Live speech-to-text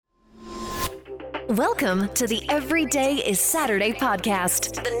Welcome to the Everyday is Saturday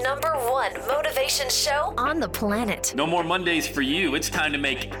podcast, the #1 motivation show on the planet. No more Mondays for you. It's time to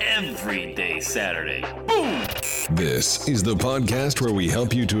make every day Saturday. Boom! This is the podcast where we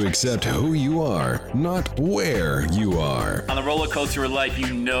help you to accept who you are, not where you are. On the roller coaster of life,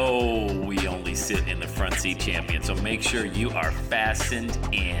 you know we only sit in the front seat, champion. So make sure you are fastened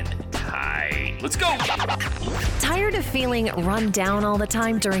and tight. Let's go! Tired of feeling run down all the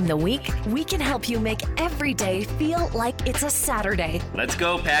time during the week? We can help you make every day feel like it's a Saturday. Let's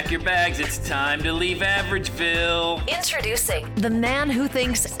go. Pack your bags. It's time to leave Averageville. Introducing the man who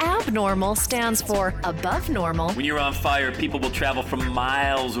thinks abnormal stands for above normal. When you're on fire, people will travel from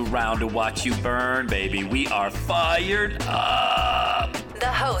miles around to watch you burn, baby. We are fired up.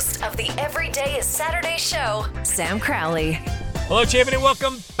 The host of the Everyday is Saturday show, Sam Crowley. Hello, champion, and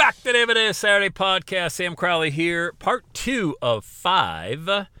welcome back to the Everyday is Saturday podcast. Sam Crowley here, part 2 of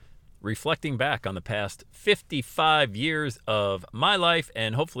 5, reflecting back on the past 55 years of my life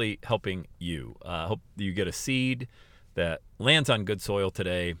and hopefully helping you. Hope you get a seed that lands on good soil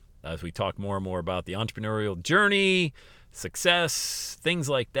today as we talk more and more about the entrepreneurial journey, success, things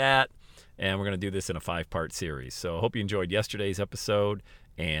like that. And we're going to do this in a 5-part series. So I hope you enjoyed yesterday's episode.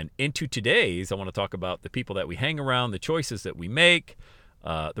 And into today's, I want to talk about the people that we hang around, the choices that we make,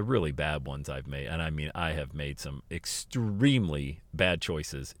 the really bad ones I've made. And I mean, I have made some extremely bad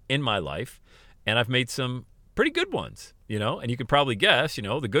choices in my life. And I've made some pretty good ones, and you can probably guess,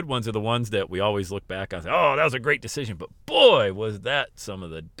 the good ones are the ones that we always look back and say, oh, that was a great decision. But boy, was that some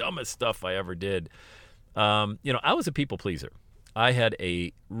of the dumbest stuff I ever did. I was a people pleaser. I had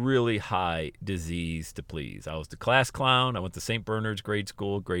a really high disease to please. I was the class clown. I went to St. Bernard's grade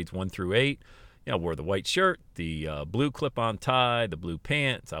school, grades 1 through 8. Wore the white shirt, the blue clip-on tie, the blue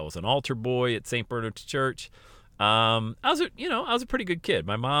pants. I was an altar boy at St. Bernard's Church. I was a pretty good kid.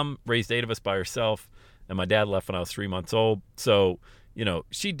 My mom raised 8 of us by herself, and my dad left when I was 3 months old. So,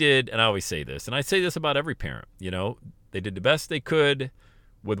 she did, and I always say this, and I say this about every parent, they did the best they could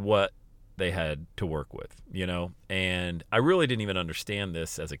with what they had to work with, and I really didn't even understand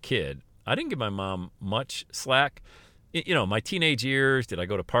this as a kid. I didn't give my mom much slack. My teenage years, did I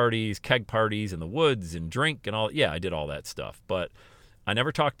go to parties, keg parties in the woods and drink and all? Yeah, I did all that stuff, but I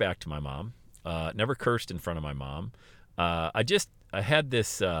never talked back to my mom, never cursed in front of my mom. I had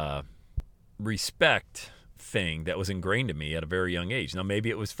this respect thing that was ingrained in me at a very young age. Now, maybe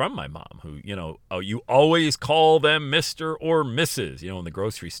it was from my mom who, you always call them Mr. or Mrs. In the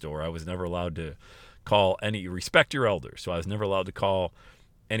grocery store, I was never allowed to call respect your elders. So I was never allowed to call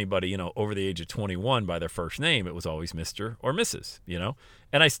anybody, over the age of 21 by their first name. It was always Mr. or Mrs.,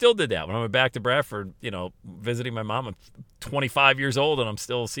 and I still did that. When I went back to Bradford, visiting my mom, I'm 25 years old and I'm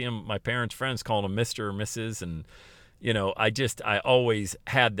still seeing my parents' friends calling them Mr. or Mrs. And, I always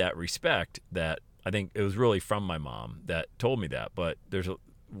had that respect that I think it was really from my mom that told me that. But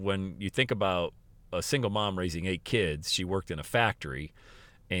when you think about a single mom raising 8 kids, she worked in a factory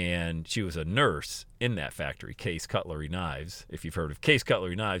and she was a nurse in that factory, Case Cutlery Knives. If you've heard of Case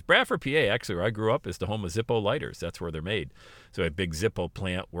Cutlery Knives, Bradford, PA, actually, where I grew up, is the home of Zippo lighters. That's where they're made. So a big Zippo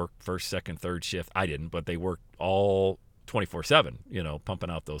plant, worked first, second, third shift. I didn't, but they worked all 24/7, pumping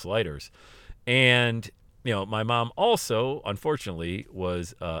out those lighters. And, my mom also, unfortunately,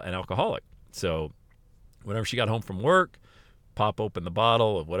 was an alcoholic. So whenever she got home from work, pop open the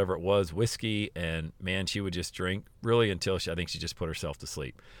bottle of whatever it was, whiskey, and man, she would just drink really until I think she just put herself to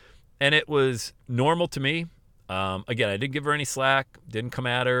sleep. And it was normal to me. Again, I didn't give her any slack, didn't come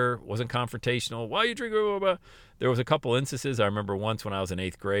at her, wasn't confrontational. Why are you drinking? Blah, blah, blah. There was a couple instances. I remember once when I was in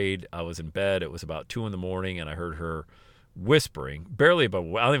 8th grade, I was in bed. It was about 2 in the morning, and I heard her whispering, barely about,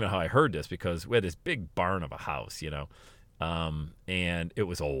 I don't even know how I heard this because we had this big barn of a house, and it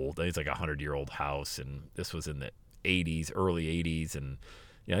was old. It's like a 100-year-old house, and this was in the 80s, early 80s, and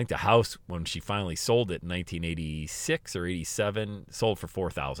I think the house, when she finally sold it in 1986 or 87, sold for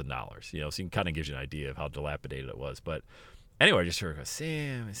 $4,000. So you can kind of give you an idea of how dilapidated it was. But anyway, I just heard her go,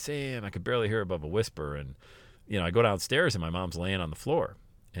 Sam. I could barely hear above a whisper, and I go downstairs, and my mom's laying on the floor,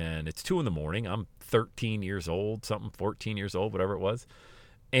 and it's 2 in the morning. I'm 13 years old, 14 years old, whatever it was,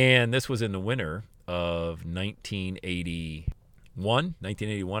 and this was in the winter of 1981, I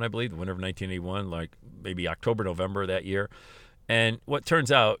believe, the winter of 1981, like maybe October, November that year. And what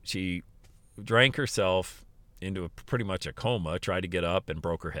turns out, she drank herself into pretty much a coma, tried to get up and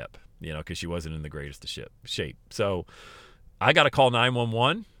broke her hip, because she wasn't in the greatest of shape. So I got to call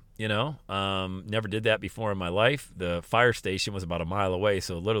 911, never did that before in my life. The fire station was about a mile away.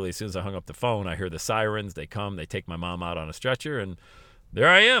 So literally as soon as I hung up the phone, I hear the sirens. They come, they take my mom out on a stretcher, and there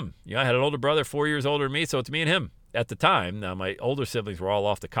I am. I had an older brother, 4 years older than me, so it's me and him. at the time, now my older siblings were all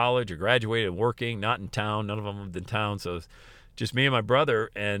off to college or graduated, working, not in town. None of them lived in town. So it was just me and my brother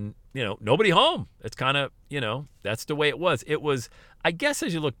and, nobody home. It's kind of, that's the way it was. It was, I guess,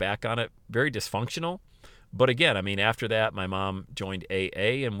 as you look back on it, very dysfunctional. But again, I mean, after that, my mom joined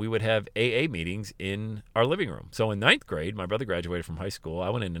AA, and we would have AA meetings in our living room. So in ninth grade, my brother graduated from high school. I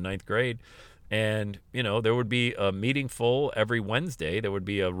went into ninth grade, and, there would be a meeting full every Wednesday. There would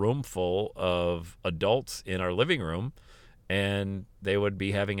be a room full of adults in our living room, and they would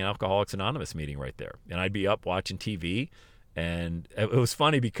be having an Alcoholics Anonymous meeting right there. And I'd be up watching TV, and it was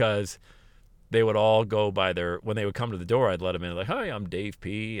funny because they would all go by when they would come to the door, I'd let them in, like, hi, I'm Dave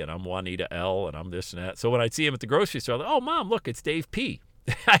P, and I'm Juanita L, and I'm this and that. So when I'd see him at the grocery store, I'm like, oh, Mom, look, it's Dave P.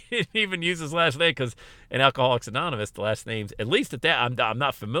 I didn't even use his last name because in Alcoholics Anonymous, the last names, at least at that, I'm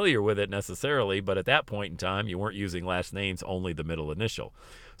not familiar with it necessarily, but at that point in time, you weren't using last names, only the middle initial.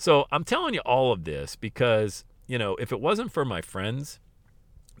 So I'm telling you all of this because, if it wasn't for my friends,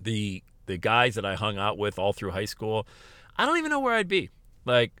 the guys that I hung out with all through high school, I don't even know where I'd be.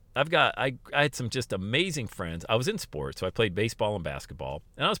 Like, I had some just amazing friends. I was in sports, so I played baseball and basketball,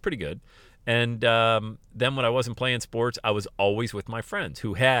 and I was pretty good. And then when I wasn't playing sports, I was always with my friends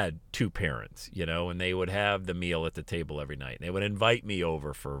who had two parents, and they would have the meal at the table every night. And they would invite me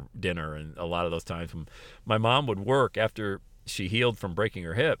over for dinner, and a lot of those times when my mom would work after she healed from breaking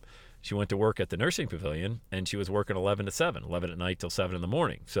her hip, she went to work at the nursing pavilion, and she was working 11 to 7, 11 at night till 7 in the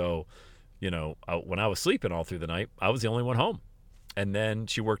morning. So, when I was sleeping all through the night, I was the only one home. And then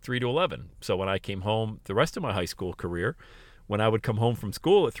she worked 3 to 11. So when I came home the rest of my high school career, when I would come home from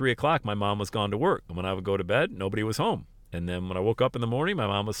school at 3 o'clock, my mom was gone to work. And when I would go to bed, nobody was home. And then when I woke up in the morning, my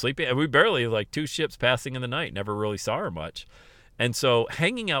mom was sleeping. And we barely, like 2 ships passing in the night, never really saw her much. And so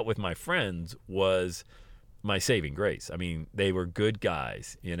hanging out with my friends was my saving grace. I mean, they were good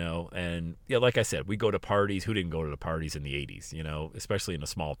guys, and like I said, we go to parties. Who didn't go to the parties in the 80s, especially in a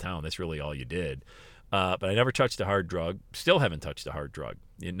small town? That's really all you did. But I never touched a hard drug. Still haven't touched a hard drug.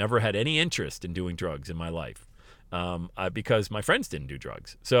 I never had any interest in doing drugs in my life because my friends didn't do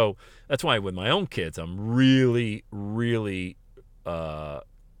drugs. So that's why with my own kids, I'm really, really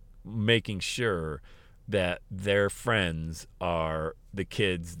making sure that their friends are the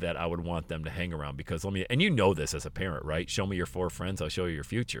kids that I would want them to hang around. Because and you know this as a parent, right? Show me your 4 friends, I'll show you your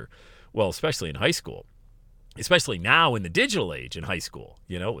future. Well, especially in high school. Especially now in the digital age in high school,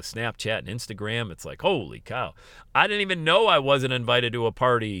 with Snapchat and Instagram, it's like, holy cow. I didn't even know I wasn't invited to a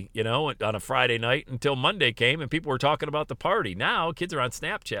party, on a Friday night until Monday came and people were talking about the party. Now kids are on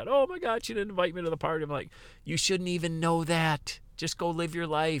Snapchat. Oh my God, you didn't invite me to the party. I'm like, you shouldn't even know that. Just go live your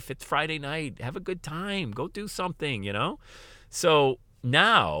life. It's Friday night. Have a good time. Go do something, So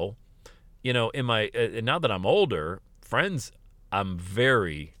now, now that I'm older, friends, I'm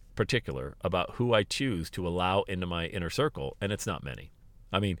very particular about who I choose to allow into my inner circle, and it's not many.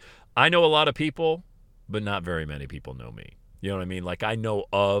 I mean, I know a lot of people, but not very many people know me. You know what I mean? Like, I know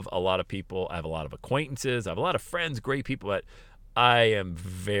of a lot of people. I have a lot of acquaintances. I have a lot of friends, great people, but I am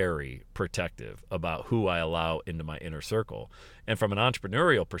very protective about who I allow into my inner circle. And from an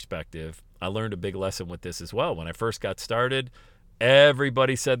entrepreneurial perspective, I learned a big lesson with this as well. When I first got started,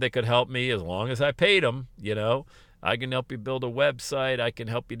 everybody said they could help me as long as I paid them, I can help you build a website. I can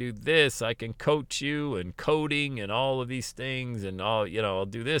help you do this. I can coach you and coding and all of these things. And I'll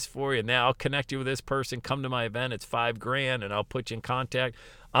do this for you. And now I'll connect you with this person. Come to my event. It's $5,000 and I'll put you in contact.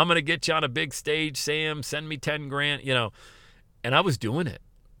 I'm going to get you on a big stage, Sam. Send me $10,000, And I was doing it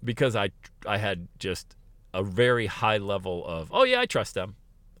because I had just a very high level of, oh yeah, I trust them.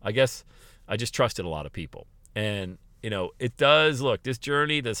 I guess I just trusted a lot of people. And, it does, look, this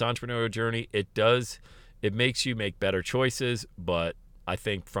journey, this entrepreneurial journey, it makes you make better choices, but I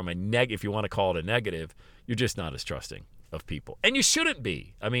think from if you want to call it a negative, you're just not as trusting of people. And you shouldn't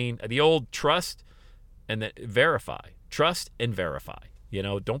be. I mean, the old trust and then verify. Trust and verify.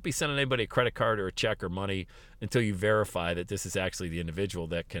 Don't be sending anybody a credit card or a check or money until you verify that this is actually the individual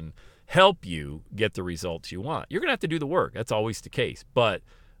that can help you get the results you want. You're going to have to do the work. That's always the case. But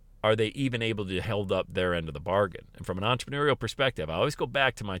are they even able to hold up their end of the bargain? And from an entrepreneurial perspective, I always go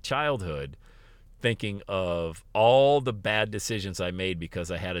back to my childhood thinking of all the bad decisions I made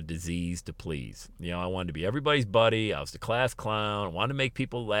because I had a disease to please. I wanted to be everybody's buddy. I was the class clown. I wanted to make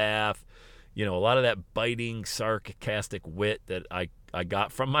people laugh. A lot of that biting, sarcastic wit that I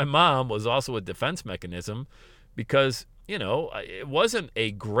got from my mom was also a defense mechanism because, it wasn't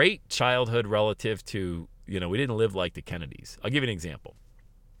a great childhood relative to, we didn't live like the Kennedys. I'll give you an example.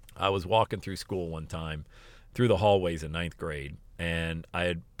 I was walking through school one time through the hallways in 9th grade, and I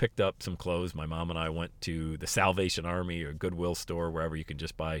had picked up some clothes. My mom and I went to the Salvation Army or Goodwill store, wherever you can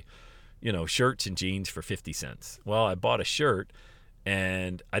just buy shirts and jeans for 50 cents. Well, I bought a shirt,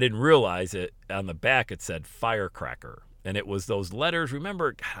 and I didn't realize it. On the back, it said Firecracker. And it was those letters.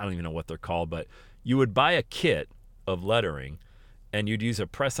 Remember, I don't even know what they're called, but you would buy a kit of lettering, and you'd use a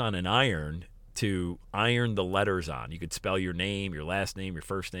press-on and iron to iron the letters on. You could spell your name, your last name, your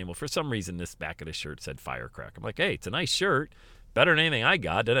first name. Well, for some reason, this back of the shirt said Firecracker. I'm like, hey, it's a nice shirt. Better than anything I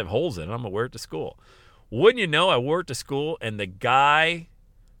got. Doesn't have holes in it. I'm going to wear it to school. Wouldn't you know, I wore it to school, and the guy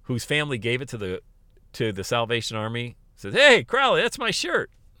whose family gave it to the Salvation Army says, hey, Crowley, that's my shirt.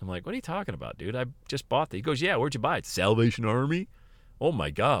 I'm like, what are you talking about, dude? I just bought that. He goes, yeah, where'd you buy it? Salvation Army? Oh, my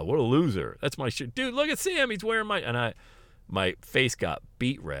God, what a loser. That's my shirt. Dude, look at Sam. He's wearing my face got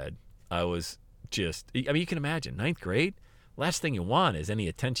beet red. I was just, I mean, you can imagine, 9th grade, last thing you want is any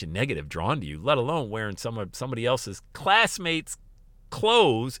attention negative drawn to you, let alone wearing somebody else's classmates'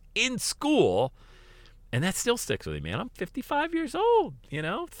 clothes in school. And that still sticks with me, man. I'm 55 years old,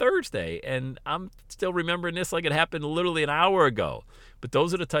 Thursday, and I'm still remembering this like it happened literally an hour ago. But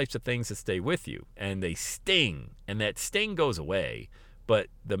those are the types of things that stay with you, and they sting, and that sting goes away, but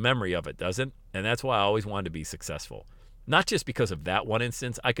the memory of it doesn't, and that's why I always wanted to be successful. Not just because of that one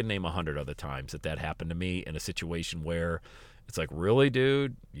instance. I could name 100 other times that happened to me in a situation where it's like, really,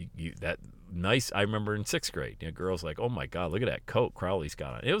 dude? You that nice? I remember in 6th grade, girls like, oh my God, look at that coat Crowley's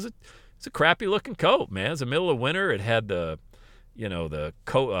got on. It's a crappy looking coat, man. It's the middle of winter. It had the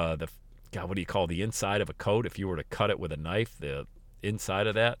coat, God, what do you call the inside of a coat? If you were to cut it with a knife, the inside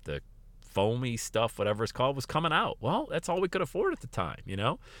of that, the foamy stuff, whatever it's called, was coming out. Well, that's all we could afford at the time,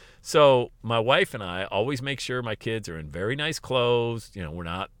 So my wife and I always make sure my kids are in very nice clothes. We're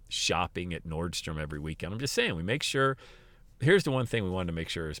not shopping at Nordstrom every weekend. I'm just saying, we make sure. Here's the one thing we wanted to make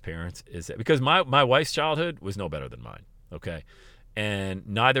sure as parents is that, because my wife's childhood was no better than mine, okay? And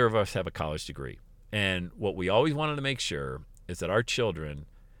neither of us have a college degree. And what we always wanted to make sure is that our children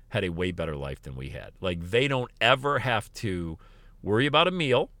had a way better life than we had. Like, they don't ever have to worry about a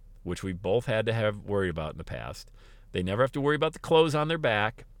meal, which we both had to have worried about in the past. They never have to worry about the clothes on their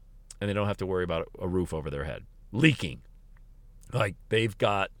back, and they don't have to worry about a roof over their head leaking. Like, they've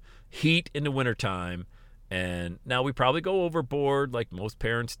got heat in the wintertime, and now we probably go overboard like most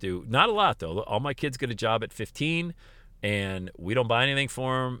parents do. Not a lot, though. All my kids get a job at 15, and we don't buy anything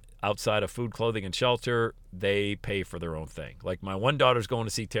for them outside of food, clothing, and shelter. They pay for their own thing. Like, my one daughter's going to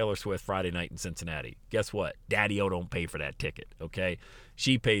see Taylor Swift Friday night in Cincinnati. Guess what? Daddy-o don't pay for that ticket, okay?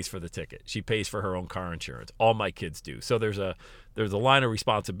 She pays for the ticket. She pays for her own car insurance. All my kids do. So there's a line of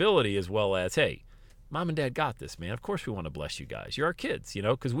responsibility, as well as, hey, Mom and Dad got this, man. Of course we want to bless you guys. You're our kids,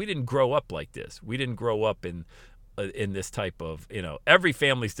 because we didn't grow up like this. We didn't grow up in this type of, every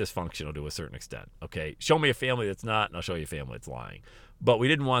family's dysfunctional to a certain extent, okay? Show me a family that's not, and I'll show you a family that's lying. But we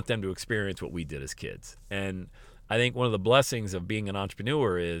didn't want them to experience what we did as kids. And I think one of the blessings of being an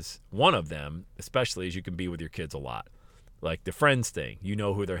entrepreneur is, one of them, especially, is you can be with your kids a lot. Like the friends thing,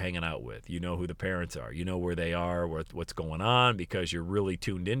 who they're hanging out with. You know who the parents are. You know where they are, what's going on, because you're really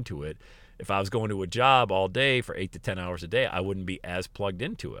tuned into it. If I was going to a job all day for 8 to 10 hours a day, I wouldn't be as plugged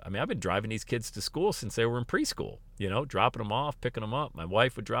into it. I mean, I've been driving these kids to school since they were in preschool, dropping them off, picking them up. My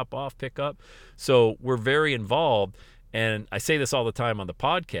wife would drop off, pick up. So we're very involved. And I say this all the time on the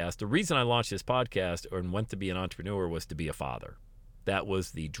podcast. The reason I launched this podcast and went to be an entrepreneur was to be a father. That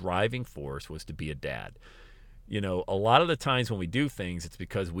was the driving force, was to be a dad. A lot of the times when we do things, it's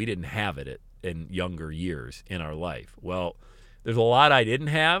because we didn't have it in younger years in our life. Well, there's a lot I didn't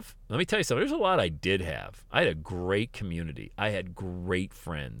have. Let me tell you something. There's a lot I did have. I had a great community. I had great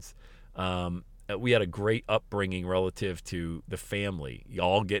friends. We had a great upbringing relative to the family,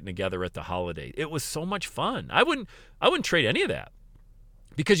 all getting together at the holidays. It was so much fun. I wouldn't trade any of that,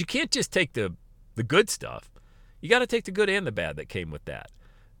 because you can't just take the good stuff. You got to take the good and the bad that came with that.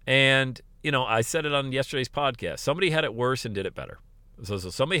 And, I said it on yesterday's podcast. Somebody had it worse and did it better. So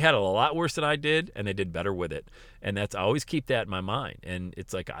somebody had it a lot worse than I did, and they did better with it. And I always keep that in my mind. And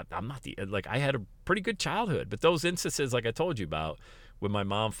it's like, I'm not I had a pretty good childhood. But those instances, like I told you about, with my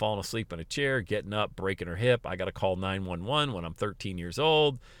mom falling asleep in a chair, getting up, breaking her hip, I got to call 911 when I'm 13 years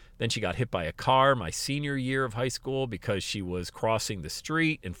old. Then she got hit by a car my senior year of high school because she was crossing the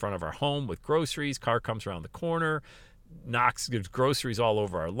street in front of our home with groceries. Car comes around the corner, gives groceries all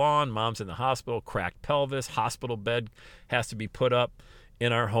over our lawn. Mom's in the hospital, cracked pelvis, hospital bed has to be put up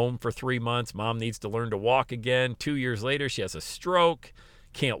in our home for 3 months. Mom needs to learn to walk again. 2 years later, she has a stroke,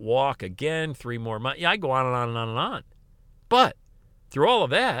 can't walk again, 3 more months. Yeah, I go on and on and on and on. But through all of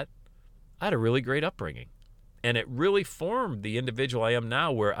that, I had a really great upbringing. And it really formed the individual I am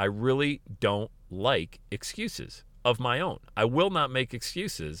now, where I really don't like excuses of my own. I will not make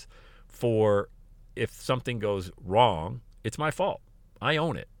excuses for if something goes wrong, it's my fault. I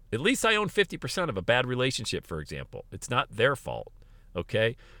own it. At least I own 50% of a bad relationship, for example. It's not their fault,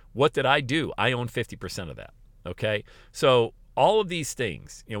 okay? What did I do? I own 50% of that, okay? So all of these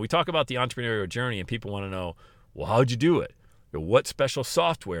things, we talk about the entrepreneurial journey and people want to know, well, how'd you do it? What special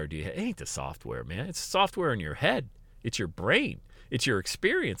software do you have? It ain't the software, man. It's software in your head. It's your brain. It's your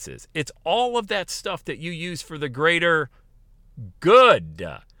experiences. It's all of that stuff that you use for the greater good.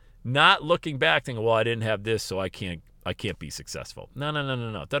 Not looking back thinking, well, I didn't have this, so I can't be successful. No.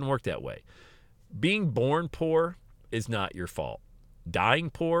 It doesn't work that way. Being born poor is not your fault. Dying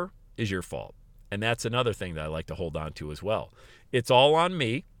poor is your fault. And that's another thing that I like to hold on to as well. It's all on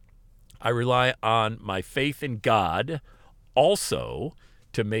me. I rely on my faith in God also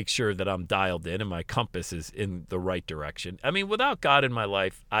to make sure that I'm dialed in and my compass is in the right direction. I mean, without God in my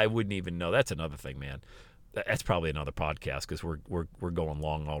life, I wouldn't even know. That's another thing, man. That's probably another podcast because we're going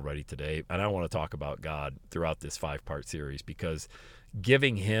long already today. And I want to talk about God throughout this 5-part series because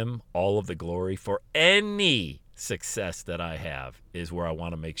giving him all of the glory for any success that I have is where I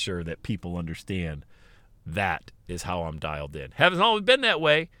want to make sure that people understand that is how I'm dialed in. Hasn't always been that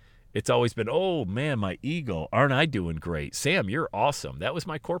way. It's always been, oh, man, my ego. Aren't I doing great? Sam, you're awesome. That was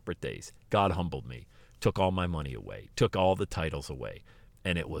my corporate days. God humbled me, took all my money away, took all the titles away.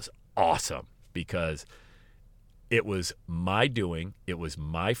 And it was awesome because it was my doing. It was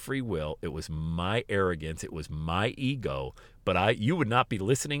my free will. It was my arrogance. It was my ego. But you would not be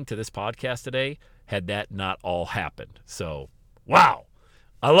listening to this podcast today had that not all happened. So, wow.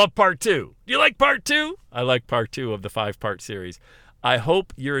 I love part 2. Do you like part 2? I like part 2 of the 5-part series. I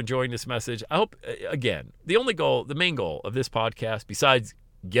hope you're enjoying this message. I hope, again, the main goal of this podcast, besides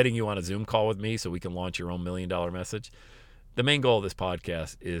getting you on a Zoom call with me so we can launch your own $1 million message, the main goal of this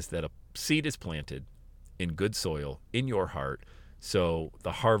podcast is that a seed is planted in good soil in your heart so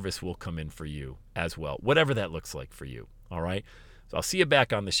the harvest will come in for you as well, whatever that looks like for you, all right? So I'll see you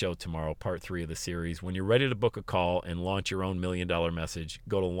back on the show tomorrow, part 3 of the series. When you're ready to book a call and launch your own $1 million message,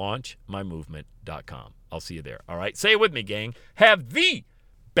 go to launchmymovement.com. I'll see you there. All right. Say it with me, gang. Have the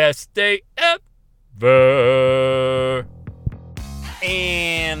best day ever.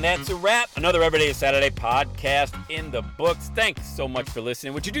 And that's a wrap. Another Every Day is Saturday podcast in the books. Thanks so much for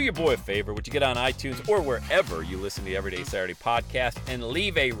listening. Would you do your boy a favor? Would you get on iTunes or wherever you listen to the Every Day Saturday podcast and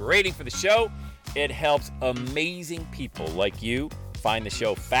leave a rating for the show? It helps amazing people like you find the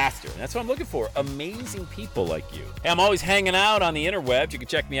show faster. And that's what I'm looking for, amazing people like you. Hey, I'm always hanging out on the interwebs. You can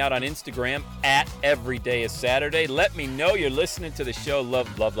check me out on Instagram at EverydayIsSaturday. Let me know you're listening to the show.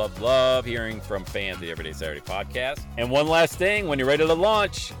 Love hearing from fans of the Everyday Saturday podcast. And one last thing, when you're ready to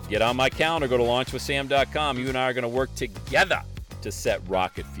launch, get on my calendar, go to launchwithsam.com. You and I are going to work together to set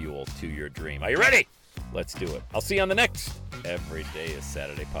rocket fuel to your dream. Are you ready? Let's do it. I'll see you on the next Every Day is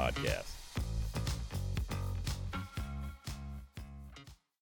Saturday podcast.